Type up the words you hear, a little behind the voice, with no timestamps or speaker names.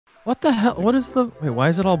What the hell? What is the? Wait, why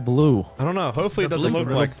is it all blue? I don't know. Hopefully it doesn't look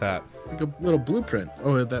like that. Like a little blueprint.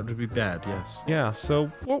 Oh, that would be bad. Yes. Yeah.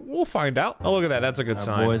 So we'll find out. Oh, look at that. That's a good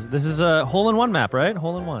sign. Boys, this is a hole-in-one map, right?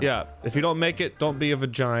 Hole-in-one. Yeah. If you don't make it, don't be a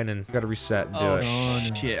vagina and you gotta reset and do it. Oh,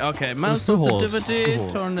 shit. Okay, mouse two holes. sensitivity. Two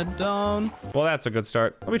holes. Turn it down. Well, that's a good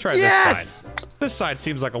start. Let me try Yes! this side. This side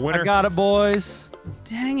seems like a winner. I got it, boys.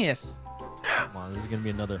 Dang it. Come on, this is gonna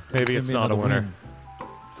be another. Maybe it's not a winner.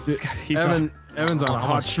 Evan's on a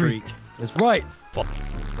hot streak. That's right.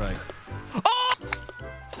 Right.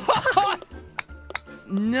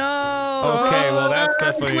 No. Okay, well that's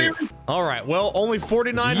definitely. All right, well only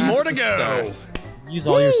 49 more to go. Use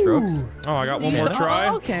all your strokes. Oh, I got one more try.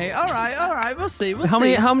 Oh, okay, all right. We'll see. How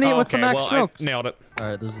many? How many? What's the Okay, max well, strokes? I nailed it. All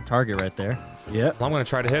right, there's the target right there. Yep. Well, I'm gonna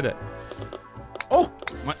try to hit it. Oh.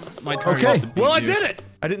 My target Okay. is to beat Well, I you. did it.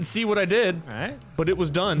 I didn't see what I did, All right. but it was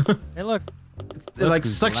done. Hey, look. It like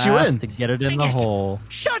who's sucks you last in. to get it in the hole.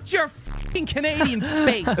 Shut your fucking Canadian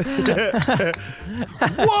face. Whoa!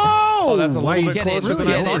 Oh, that's a Why little you bit get closer it? than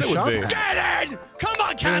Really I thought it overshot would be. that. Get in! Come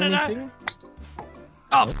on, Canada!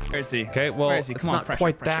 Oh, where is he? Okay, well, Where is he? it's Come on, not pressure,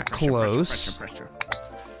 quite pressure, that pressure, close. Pressure.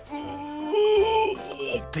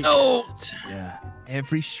 No. Yeah.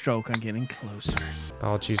 Every stroke, I'm getting closer.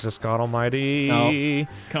 Oh, Jesus God Almighty!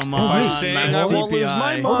 Come If I on, sing, man, I won't lose my DPI.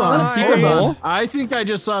 mind. Hold on. secret Hold on. hole? I think I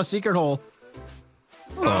just saw a secret hole.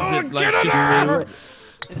 Is it, like, Get in just there! past-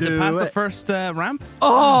 Is it Do past the it. first ramp?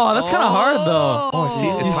 Oh, that's kind of hard though. Oh, I see.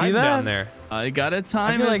 Oh, It's you see hiding that? down there. I got it.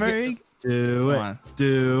 Time feel it like very. Do Come it. on.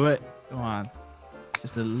 Do it. Come on.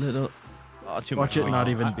 Just a little. Oh, too Watch much. it not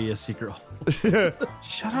even be a secret hole.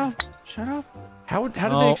 Shut up. Shut up. How did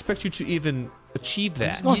Oh. they expect you to even achieve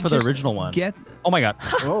that? Just going You for the just original one. Get. Oh my god.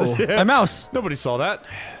 Oh. My mouse. Nobody saw that.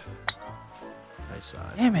 I saw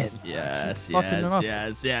it. Damn it. Yes, Fucking it up.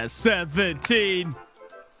 yes. 17.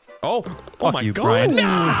 Oh, Fuck my you, God! Brian.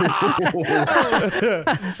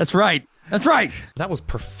 That's right. That's right. That was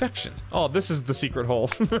perfection. Oh, this is the secret hole.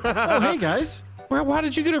 Oh, hey guys. How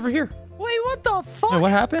did you get over here? Wait, what the fuck? Wait,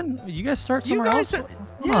 what happened? You guys start You somewhere guys else? are,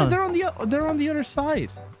 What's going yeah, on? they're on the other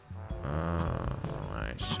side.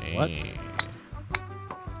 I see. What?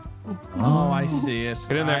 Oh, I see it.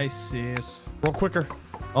 Get in there. I see it. Roll quicker.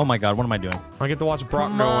 Oh my god, what am I doing? I get to watch Brock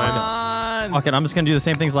Come go on. Okay, I'm just gonna do the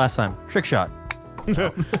same things last time. Trick shot. in.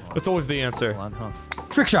 That's always the answer. Hold on, hold on.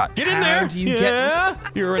 Trick shot. Get in How there. do you yeah.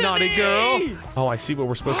 You're a naughty girl. Oh, I see what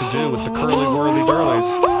we're supposed to do with the curly whirly durlies.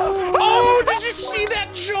 Oh, did you see that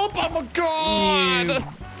jump? Oh my god.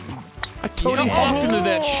 I totally hopped into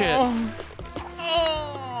that shit.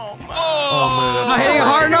 Oh, Not hitting it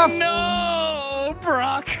hard enough. No,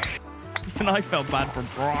 Brock. Even I felt bad for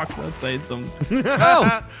Brock. That's saying something.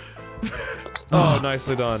 Oh. Oh,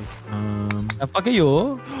 nicely done. Fuck you.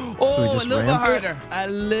 Oh, a just little bit ramp it? harder. A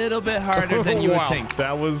little bit harder than you Wow, would think.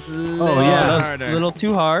 That was. Oh yeah, that was harder. a little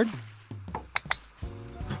too hard.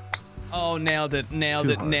 Oh, nailed it.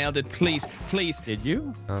 Please. Did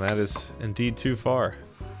you? Oh, that is indeed too far.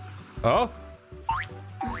 Oh.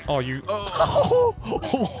 Oh, you.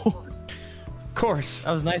 Of course.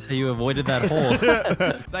 That was nice how you avoided that hole.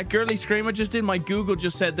 That girly scream I just did, my Google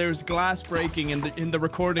just said there's glass breaking in the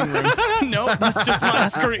recording room. No, that's just my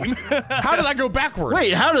scream. How did I go backwards?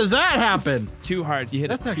 Wait, how does that happen? Too hard. You hit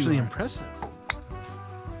That's it too actually hard. impressive.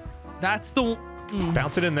 That's the.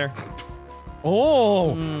 Bounce it in there.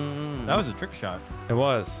 Oh, that was a trick shot. It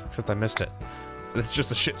was, except I missed it. So it's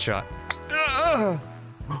just a shit shot. Oh.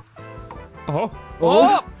 Oh!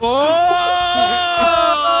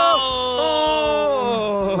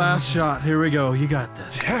 Last shot. Here we go. You got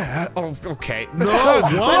this. Yeah. Oh, okay. No,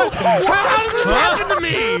 what? How does this happen to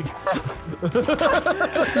me?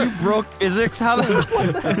 You broke physics. How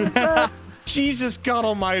the? Jesus God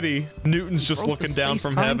Almighty. Newton's just Broke the looking down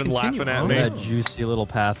from space-time heaven, laughing at continuum. me. That juicy little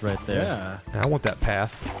path right there. Yeah. I want that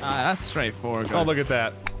path. That's straightforward. Oh, look at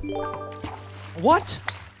that. What?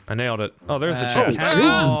 I nailed it. Oh, there's the chest.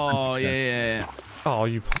 Oh, yeah. Oh,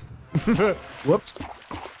 you. Whoops.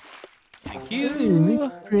 Thank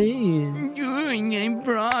you. I'm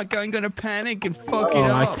Brock. I'm gonna panic and fuck it Oh,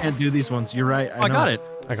 I up. can't do these ones. You're right. I got it.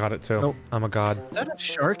 I got it too. Nope. I'm a god. Is that a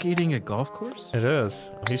shark eating a golf course? It is.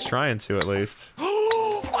 He's trying to, at least.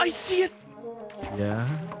 I see it. Yeah.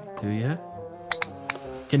 Do ya?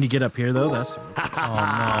 Can you get up here though? That's.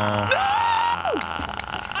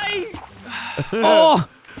 Oh!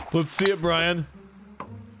 Let's see it, Brian.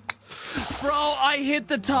 Bro, I hit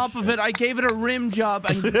the top of it. I gave it a rim job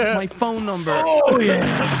and my phone number. Oh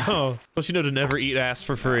yeah. Oh, don't you know to never eat ass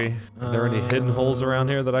for free? Are there any hidden holes around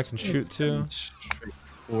here that I can shoot to?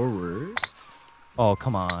 Straightforward. Oh,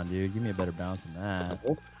 come on, dude. Give me a better bounce than that.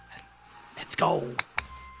 Let's go.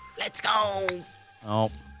 Let's go.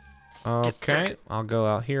 Oh. Okay, I'll go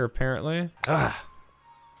out here apparently. Ah.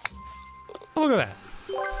 Oh, look at that.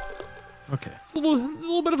 Okay. A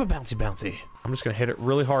little bit of a bouncy. I'm just gonna hit it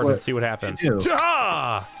really hard and see what happens.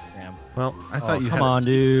 Ah! Damn. Well, I thought you had Come on,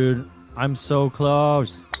 dude. I'm so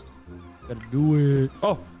close. Gotta do it.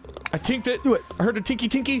 oh, I tinked it. Do it. I heard a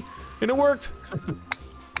tinky, and it worked.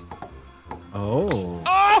 Oh.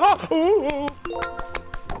 Oh! Ooh.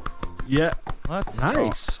 Yeah. What?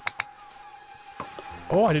 Nice.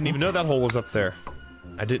 Oh, I didn't even know that hole was up there.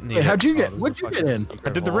 I didn't need Wait, it. how'd you get? there's a What'd you get fucking in? secret I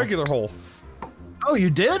did the hole. regular hole. Oh, you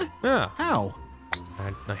did? Yeah. How?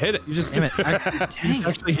 I hit it. You just Damn it. you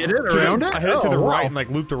actually hit it around it? I hit it to the Oh, right wow. and like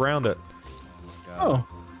looped around it. Oh.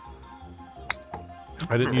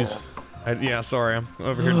 I didn't use. Yeah, sorry, I'm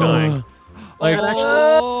over here dying. Like,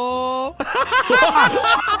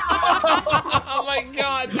 Oh my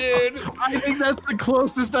god, dude! I think that's the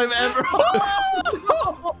closest I've ever.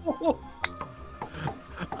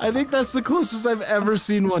 I think that's the closest I've ever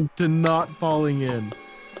seen one to not falling in.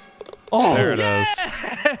 Oh, there it is.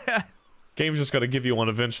 Game's just gotta give you one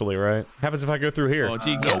eventually, right? Happens if I go through here. Oh,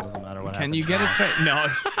 gee, doesn't matter what can you happens. get it straight? No.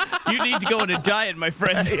 You need to go on a diet, my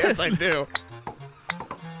friend. Yes, I do.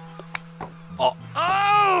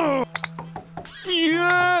 Oh!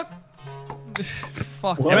 Yeah!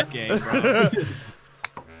 Fuck What? this game, bro.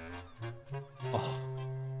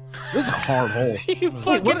 This is a hard hole. You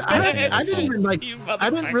Wait, what? I didn't even like. I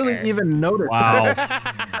didn't really even notice. Wow.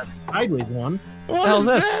 that sideways one. What hell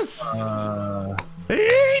is is this?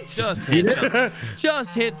 Eat! Just Eat hit it. it.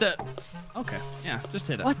 Just hit the. Okay. Yeah, just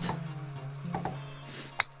hit it. What?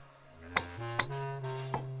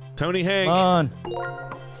 Tony Hank. Come on.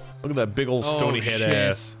 Look at that big old Oh, stony head shit.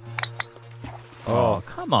 ass. Oh,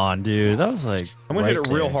 come on, dude. That was like. I'm gonna hit it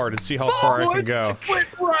real there. hard and see how far I can go. Went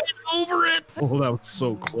right over it. Oh, that was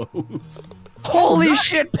so close. Holy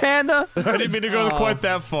shit, Panda! I didn't mean to go quite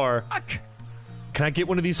that far. Can I get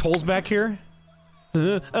one of these holes back here?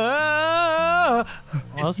 Oh,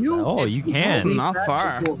 you can. complete Not that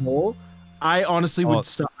far. into a hole, I honestly Oh. would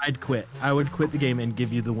stop. I'd quit. I would quit the game and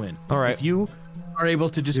give you the win. All right. If you are able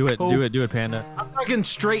to just Do it, go- do it, Panda. I'm fucking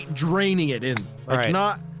straight draining it in. Like All right.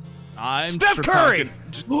 not. I'm Steph sure Curry!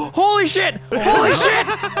 talking- Holy shit! Holy shit!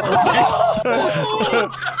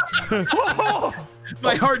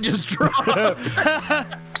 My heart just dropped.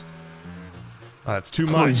 Oh, that's too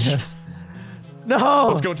much. Yes. No!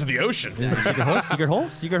 Let's go into the ocean. Secret hole? Secret hole?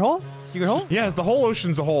 Secret hole? Secret hole? Yeah, the whole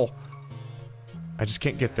ocean's a hole. I just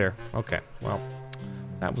can't get there. Okay, well,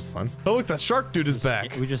 that was fun. Oh, look, that shark dude is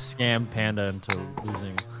back. We just scammed Panda into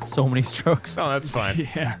losing so many strokes. Oh, that's fine.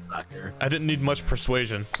 Yeah. Sucker. I didn't need much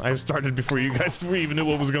persuasion. I started before you guys even knew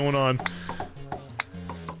what was going on.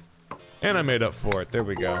 And I made up for it. There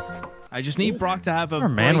we go. I just need Brock to have a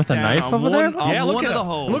man with a breakdown knife on over there? one- on Yeah, look one at of the that.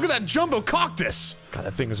 holes. Look at that jumbo cactus. God,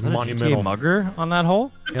 that thing is Is that a GTA monumental. mugger on that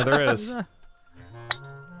hole? Yeah, there is.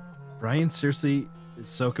 Brian seriously is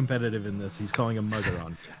so competitive in this. He's calling a mugger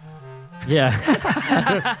on. Yeah.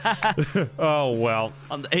 Oh, well,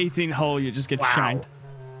 On the 18th hole, you just get shanked.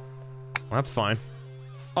 that's fine.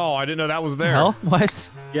 Oh, I didn't know that was there. Hell? Why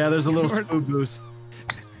is... Yeah, there's a little spook boost.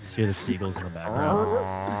 Hear the seagulls in the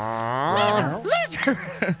background.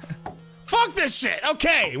 Fuck this shit.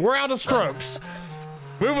 Okay, we're out of strokes.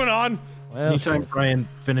 Moving on. Well, Anytime Brian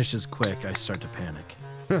finishes quick, I start to panic.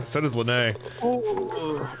 So does Lene.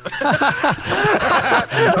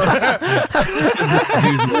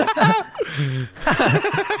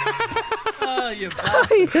 Oh, you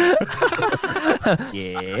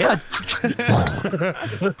yeah.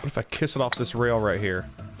 What if I kiss it off this rail right here?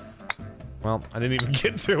 Well, I didn't even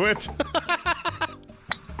get to it.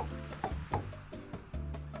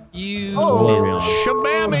 You.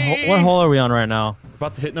 Shabammy! What hole are we on right now?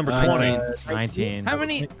 About to hit number 20. 19. How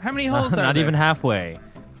many holes are Not there? even halfway.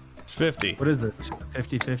 It's 50. What is it?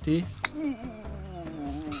 50-50?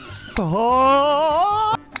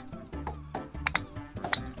 Oh,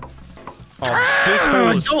 this hole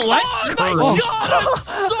is Don't like cursed.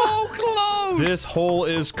 So close. This hole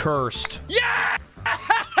is cursed. Yes.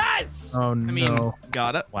 Oh I mean, no.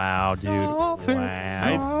 got it. Wow, dude. Wow.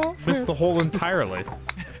 I missed the hole entirely.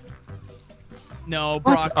 No,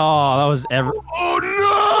 Brock. Oh, that was ever.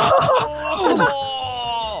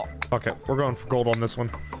 Oh, Fuck it. We're going for gold on this one.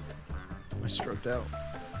 I stroked out.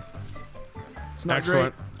 It's not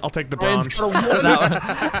Excellent. I'll take the Brian's bronze. got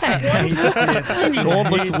a Gold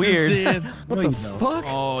looks weird. What the fuck?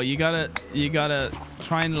 Oh, you gotta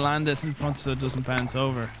try and land it in front so it doesn't bounce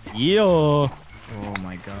over. Yo. Oh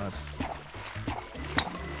my god.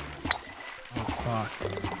 Oh fuck.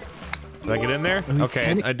 Did I get in there?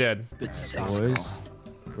 Okay, I did. It's sexy. Boys,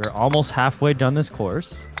 we're almost halfway done this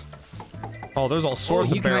course. Oh, there's all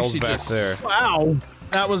sorts you of can barrels actually back just- there. Wow.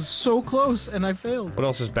 That was so close, and I failed. What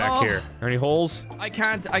else is back Oh. here? Are there any holes? I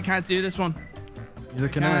can't do this one. Neither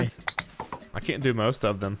can I. I can't do most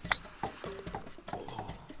of them.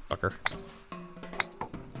 Fucker.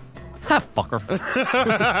 Ha, fucker.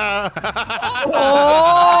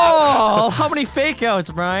 Oh, how many fake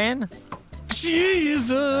outs, Brian? Jesus!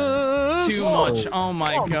 Too much. Oh my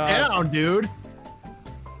Calm god. down, dude.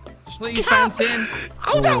 Please bounce in.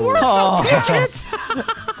 Oh, that works! Oh. I'll take it!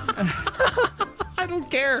 I don't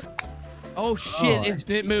care. Oh shit!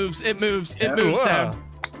 It moves. It moves. It moves Whoa. down.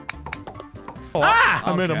 Oh,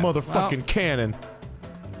 I'm in a Okay, motherfucking cannon.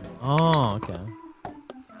 Oh, okay.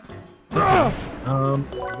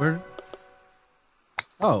 Where?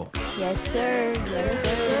 Oh. Yes, sir. Yes,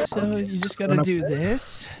 sir. So you just gotta do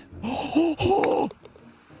this.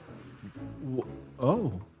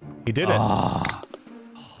 Oh. He did it.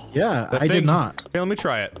 Yeah, That I did thing- not. Okay, let me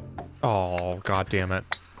try it. Oh, god damn it.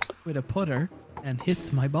 With a putter and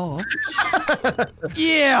hits my ball.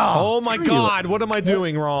 Yeah. Oh my god, what am I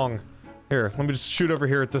doing wrong? Here, let me just shoot over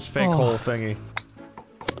here at this fake hole thingy.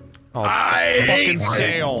 Oh, fucking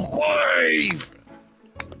sail.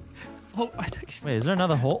 Oh, I think Wait, is there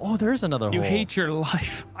another hole? Oh, there is another hole. you hate your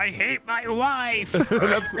life. I hate my wife.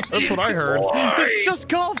 That's what I heard. It's just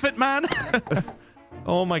golf it, man.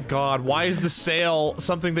 Oh my god, why is the sail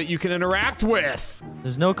something that you can interact with?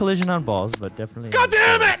 There's no collision on balls, but definitely. God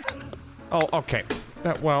damn it! Oh, okay.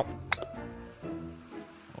 That, well.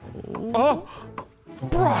 Oh!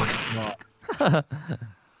 Brock!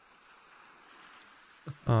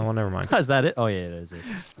 Oh, well, never mind. Is that it? Oh yeah, it is.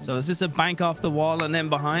 So is this a bank off the wall and then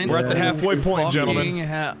behind? We're at the halfway point, Fucking gentlemen.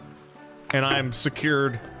 hell. And I'm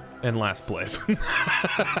secured in last place.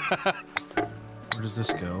 I Where does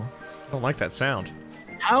this go? don't like that sound.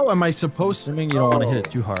 How am I supposed to? Assuming you don't want to hit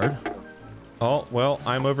it too hard. Oh, well,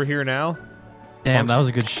 I'm over here now. Damn, that was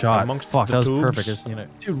a good shot. amongst Fuck, the that was tubes. perfect. Just, you know,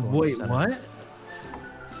 Dude, go in wait, the center. what?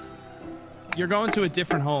 You're going to a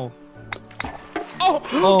different hole.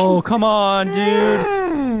 Oh, come on,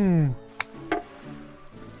 dude.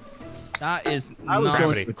 That is I was not-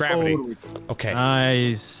 going Gravity. totally- Okay.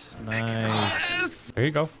 Nice, nice. There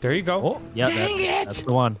you go. There you go. Oh, yeah, that's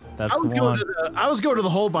the one. That's the one. I was going to the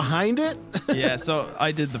hole behind it. Yeah, so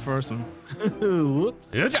I did the first one. Whoops.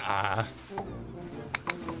 Yeah.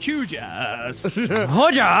 Huge ass.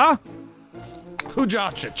 Hoja!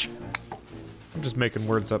 Hujacic. I'm just making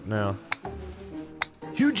words up now.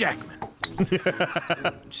 Hugh Jackman.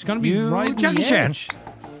 She's gonna be You right in Jackie the Chan. edge.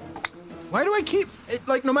 Why do I keep it?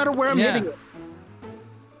 Like, no matter where I'm Yeah. hitting it.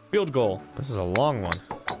 Field goal. This is a long one.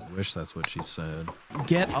 I wish that's what she said.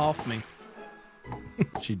 Get off me.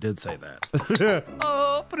 She did say that.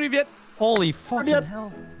 Oh, привет. Holy fucking Yep.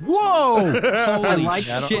 hell. Whoa! Holy like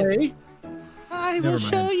shit. Hey. I Never will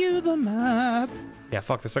show mind. you the map. Yeah,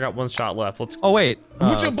 fuck this. I got one shot left. Let's. Oh, wait.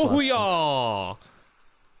 Booyah!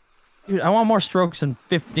 Dude, I want more strokes than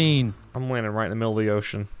 15. I'm landing right in the middle of the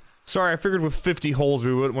ocean. Sorry, I figured with 50 holes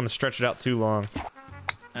we wouldn't want to stretch it out too long.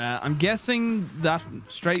 I'm guessing that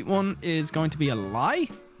straight one is going to be a lie.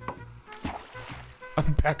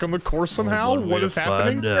 I'm back on the course somehow? What is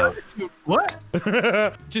happening? What?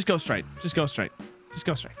 Just go straight. Just go straight. Just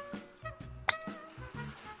go straight.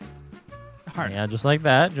 Hard. Yeah, just like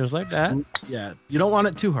that. Just like that. Yeah. You don't want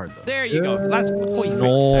it too hard, though. There you go. That's perfect.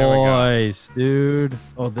 Nice, dude.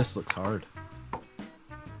 Oh, this looks hard.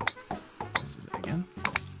 Again.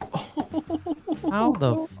 How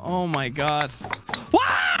the f- Oh my god.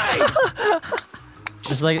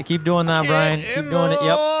 Just like keep doing that, Brian. Keep doing it.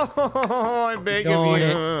 Yep. I beg of Doing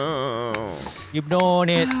you. Keep doing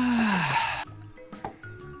it.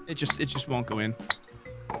 It just won't go in.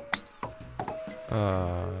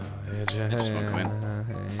 Just won't come in.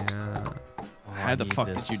 How the fuck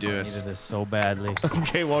did you do it? I needed this so badly.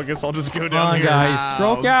 Okay, well, I guess I'll just go Come down on, here. guys.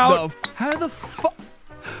 Stroke out. How the fuck?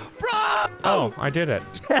 Bro! Oh, I did it.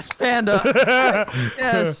 Yes, Panda.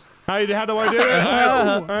 Yes. How do I do it?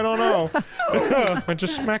 I don't know. I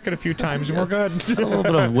just smack it a few times and we're good. A little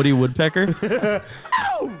bit of Woody Woodpecker.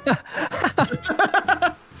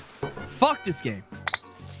 Fuck this game.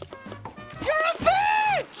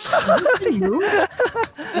 Does it move?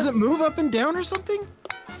 Does it move up and down or something?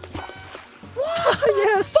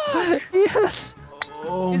 Yes. Yes.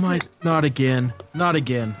 Oh Is my! it- Not again! Not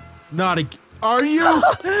again! Not again! Are you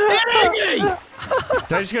kidding me? Did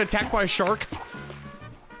I just get attacked by a shark?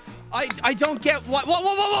 I don't get what?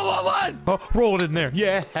 Oh, roll it in there.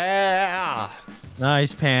 Yeah.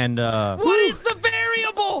 Nice, Panda. What is the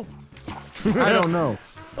variable? I don't know.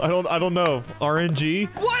 I don't know. RNG.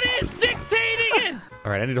 What is dictating it?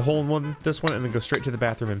 All right, I need to hold this one and then go straight to the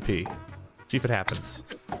bathroom and pee. See if it happens.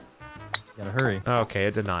 Gotta hurry. Okay,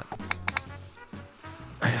 it did not.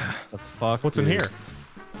 The fuck? What's in here?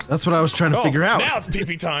 That's what I was trying to figure out. Now it's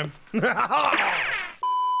pee-pee time.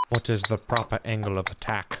 What is the proper angle of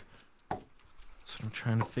attack? That's what I'm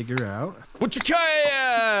trying to figure out.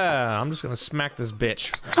 WITCHAKIA! I'm just gonna smack this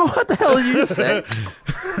bitch. What the hell did you just say?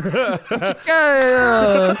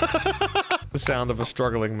 The sound of a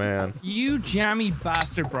struggling man. You jammy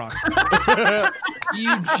bastard, Brock.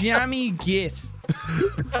 You jammy git.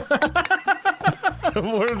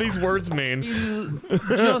 What do these words mean? You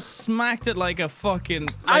just smacked it like a fucking.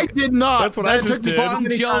 I did not. That's what I just did. Bon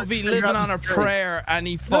Jovi living on a prayer, and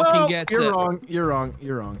he fucking gets you're it. wrong. You're wrong.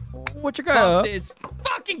 You're wrong. What you Fuck got? this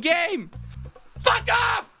fucking game. Fuck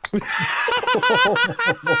off.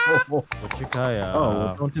 WITCHAKIA. Oh,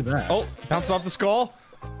 well, don't do that. Oh, bounced off the skull.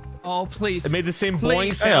 Oh please. It made the same Please.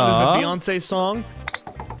 boing sound as the Beyonce song.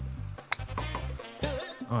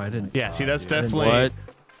 Oh, I didn't. Yeah, see, that's definitely What?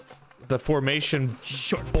 the formation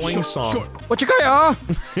boing song. WITCHAKIA.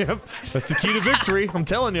 Yep, that's the key to victory. I'm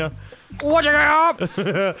telling you.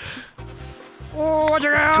 WITCHAKIA.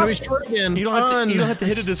 Can we short again? You don't have to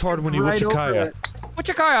hit it as hard when you Right over WITCHAKIA. it.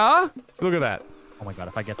 WITCHAKIA. Look at that. Oh my god,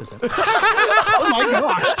 if I get this in. Oh my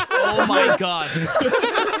gosh! Oh my god.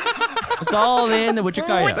 It's all in the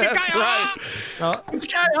WITCHAKIA. That's right.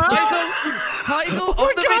 Title of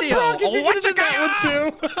the video. Brock, if you could have done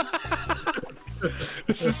that one too.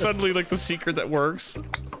 This is suddenly like the secret that works.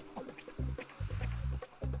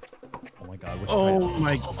 Oh my god, Oh WITCHAKIA.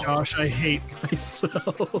 my gosh, I hate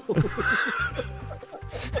myself.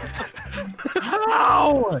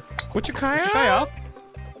 How? WITCHAKIA.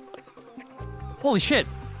 Holy shit.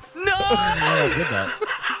 No. I did that.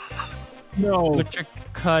 No. WITCHAKIA.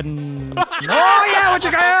 Oh yeah,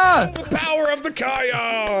 WITCHAKIA. The power of the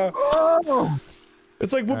Kaya! Oh.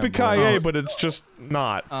 It's like Whoopee-Kaye, but it's just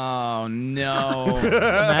not. Oh no. Just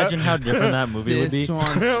imagine how different that movie would be. This one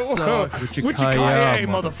sucks. WITCHAKIA,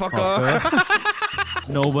 motherfucker!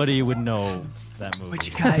 Nobody would know that movie.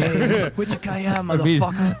 WITCHAKIA,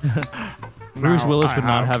 motherfucker. Bruce Now Willis I would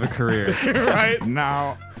not have a career. Right?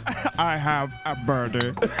 Now I have a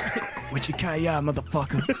birdie. WITCHAKIA,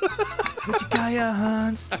 motherfucker. WITCHAKIA,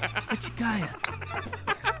 Hans. WITCHAKIA.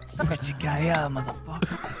 WITCHAKIA,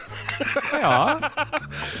 motherfucker. Yeah.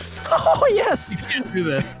 Oh yes. You can't do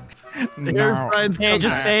this. Now, Hey,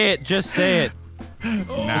 just say it. Just say it. now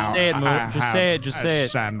Just say it, Moo. I Just say it. Just have say a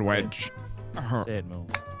it. Sandwich. Say it, Moo.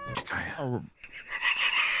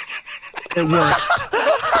 It works.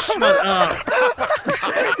 Shut up.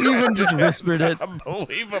 Even just whispered it.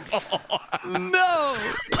 Unbelievable. No.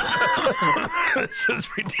 This is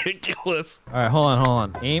ridiculous. All right, hold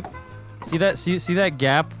on. Aim. See that? See that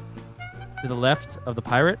gap to the left of the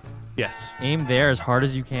pirate? Yes. Aim there as hard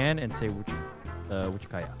as you can and say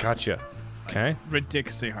WITCHAKIA. Gotcha. Okay.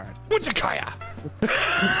 Ridiculously hard. WITCHAKIA!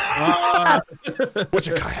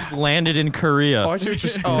 WITCHAKIA. Landed in Korea. Oh, I see what you're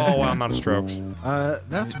saying. Oh, wow, I'm out of strokes.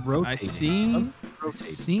 That's rotating. I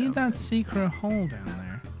see that secret hole down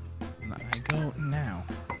there. I go now.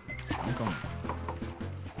 I'm going.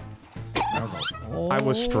 I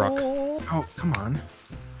was struck. Oh, come on.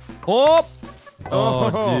 Oh!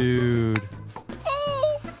 Oh. Oh, dude.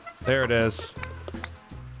 There it is.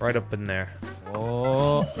 Right up in there.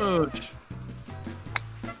 Oh. Ouch.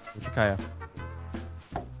 WITCHAKIA.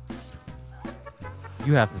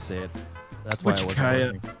 You have to say it. That's why I wasn't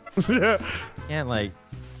WITCHAKIA. working. Can't like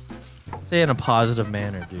say it in a positive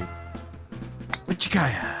manner, dude.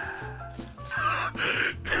 WITCHAKIA.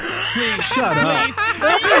 Please Shut up.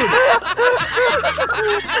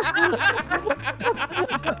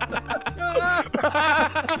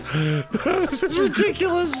 This is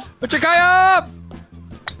ridiculous. WITCHAKIA!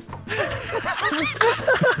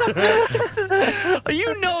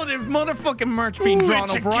 You know there's motherfucking merch being drawn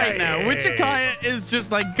up right now. WITCHAKIA is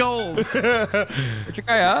just like gold.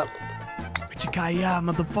 WITCHAKIA! WITCHAKIA,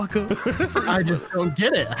 motherfucker. I just don't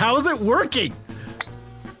get it. How is it working?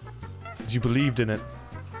 Because you believed in it.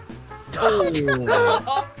 Oh.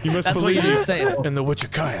 You must That's why you believe didn't say it. in the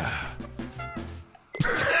WITCHAKIA.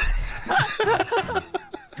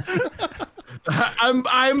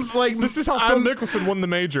 I'm like, This is how Phil Mickelson won the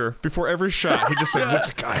major. Before every shot, he just said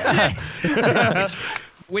WITCHAKIA.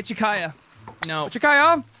 WITCHAKIA. No.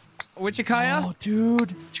 WITCHAKIA! WITCHAKIA? Oh, dude.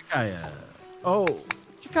 WITCHAKIA. Oh,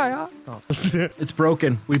 WITCHAKIA! Oh. it's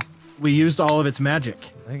broken. We used all of its magic.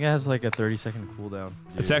 I think it has like a 30-second cooldown.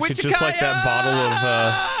 It's actually just like that bottle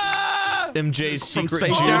of MJ's secret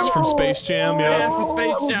Space juice Jam? from Space Jam. Yeah, Yeah. from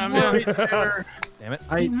Space Jam, yeah. Damn it.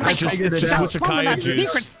 I just figured It's it just out. WITCHAKIA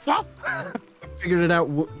juice. Figured it out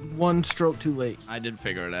one stroke too late. I did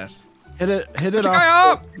figure it out. Hit it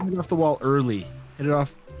WITCHAKIA! off the wall early. Hit it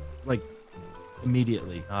off like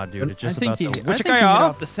immediately. Ah, dude, it's I just think about he, the I think he hit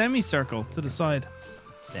off the semicircle to the side.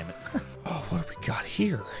 Damn it. Oh, what do we got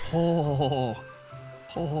here? Oh,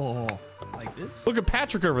 like this. Look at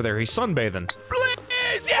Patrick over there. He's sunbathing.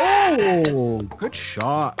 Please, yes! Oh, good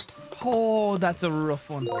shot. Oh, that's a rough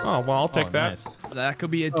one. Oh, well, I'll take that. Nice. That could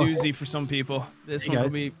be a doozy for some people. This Hey, one guys.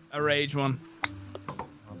 could be a rage one. Oh,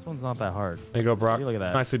 this one's not that hard. There you go, Brock. Look at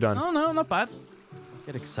that. Nicely done. Oh no, not bad.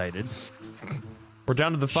 Get excited. We're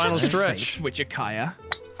down to the final stretch. WITCHAKIA.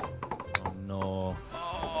 Oh, no.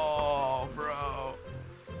 Oh, bro.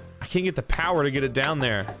 I can't get the power to get it down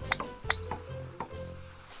there.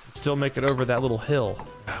 Still make it over that little hill.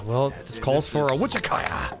 Well, this calls for a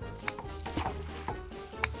WITCHAKIA.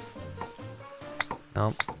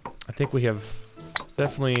 Well, I think we have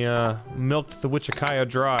definitely milked the WITCHAKIA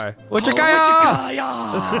dry. WITCHAKIA!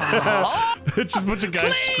 It's just a bunch of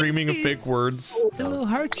guys screaming fake words. It's a little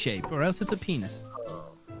heart shape, or else it's a penis.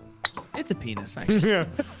 It's a penis, actually. Yeah.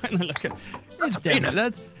 Look at it's a penis.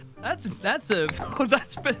 That's a oh,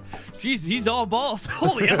 that's jeez, he's all balls.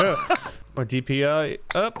 Holy hell. My DPI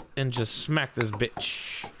up and just smack this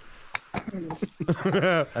bitch.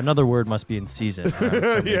 Another word must be in season.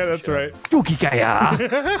 Yeah, that's right. WITCHAKIA!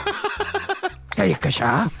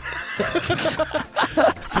 Kaya-kasha!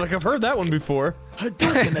 Like I've heard that one before.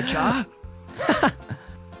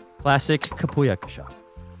 Classic Kapuya-kasha.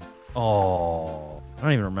 Oh, I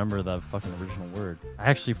don't even remember the fucking original word. I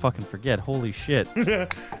actually fucking forget. Holy shit. I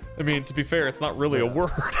mean, to be fair, it's not really a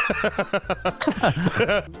word.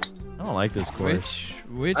 I don't like this course.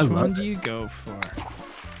 Which I love one it. do you go for?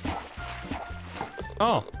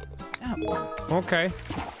 Oh, That one. okay.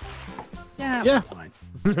 Yeah. Yeah. Fine.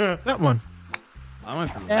 That one. I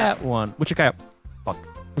went for That one. WITCHAKIA. Fuck.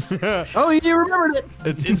 Oh, you remembered it.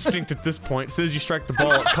 It's instinct at this point. As soon as you strike the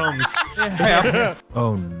ball, it comes.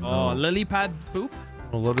 Oh, no. Oh, lily pad boop.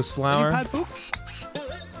 A lotus Lily flower. pad boop.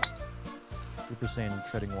 Super Saiyan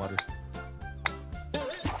treading water.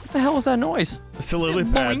 What the hell was that noise? It's the lily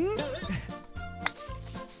pad. Boing.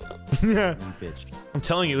 You bitch. I'm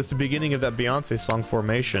telling you, it's the beginning of that Beyonce song,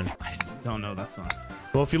 Formation. I don't know that song.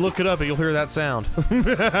 Well, if you look it up, you'll hear that sound.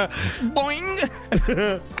 Boing.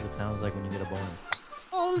 What it sounds like when you get a boner.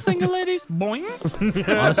 All the single ladies. Boing.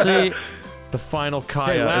 Honestly, The final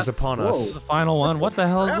Kaya is upon us. the final one. What the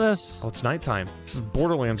hell is this? Oh, it's nighttime. This is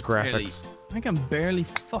Borderlands graphics. I can barely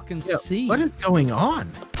fucking Yeah, see. what is going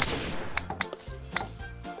on?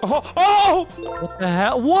 Oh! Oh! What the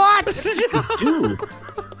hell? What? Dude.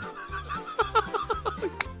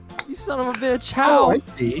 You son of a bitch. Oh, How? I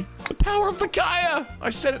see. The power of the Kaya! I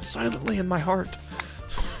said it silently in my heart.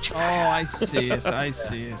 Oh, I see it. I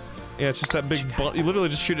see it. Yeah, it's just that big bump. You literally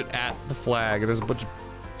just shoot it at the flag, and there's a bunch of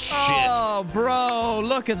shit. Oh, bro,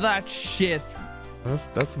 look at that shit. That's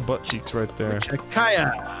some butt cheeks right there.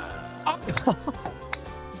 WITCHAKIA.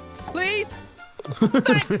 Please. Thank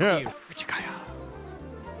you. WITCHAKIA.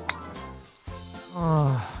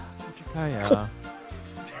 Oh, WITCHAKIA.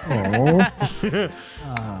 Oh.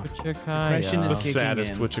 Depression WITCHAKIA. The is kicking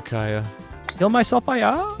saddest in. WITCHAKIA. Kill myself, I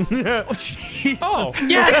Oh, Jesus. Oh!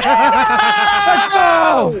 Yes! Let's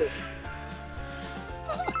go!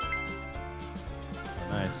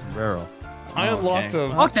 Nice sombrero. I unlocked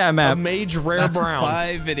Okay. Fuck that a map. mage rare That's brown.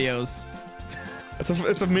 5 videos.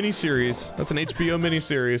 It's a mini series. That's an HBO mini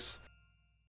series.